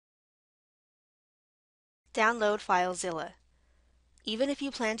Download FileZilla. Even if you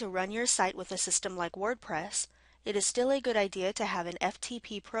plan to run your site with a system like WordPress, it is still a good idea to have an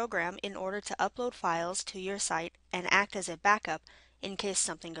FTP program in order to upload files to your site and act as a backup in case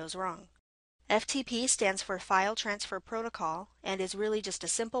something goes wrong. FTP stands for File Transfer Protocol and is really just a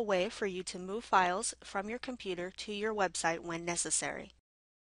simple way for you to move files from your computer to your website when necessary.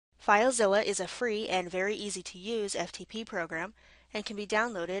 FileZilla is a free and very easy to use FTP program and can be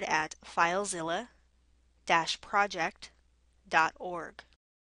downloaded at FileZilla-project.org.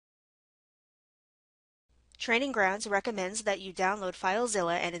 Training Grounds recommends that you download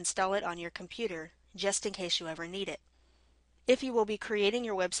FileZilla and install it on your computer, just in case you ever need it. If you will be creating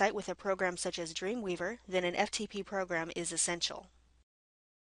your website with a program such as Dreamweaver, then an FTP program is essential.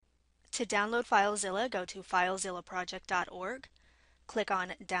 To download FileZilla, go to FileZillaProject.org, click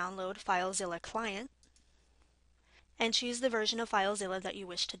on Download FileZilla Client, and choose the version of FileZilla that you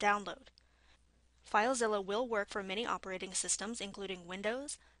wish to download. FileZilla will work for many operating systems including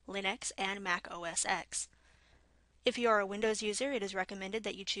Windows, Linux, and Mac OS X. If you are a Windows user, it is recommended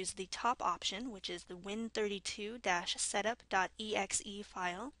that you choose the top option, which is the win32-setup.exe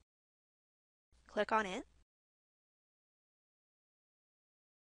file. Click on it,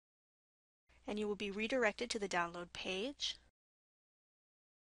 and you will be redirected to the download page.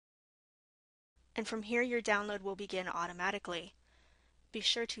 And from here, your download will begin automatically. Be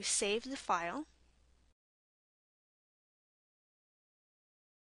sure to save the file.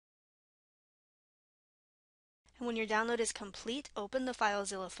 And when your download is complete, open the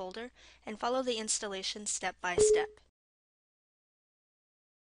FileZilla folder and follow the installation step by step.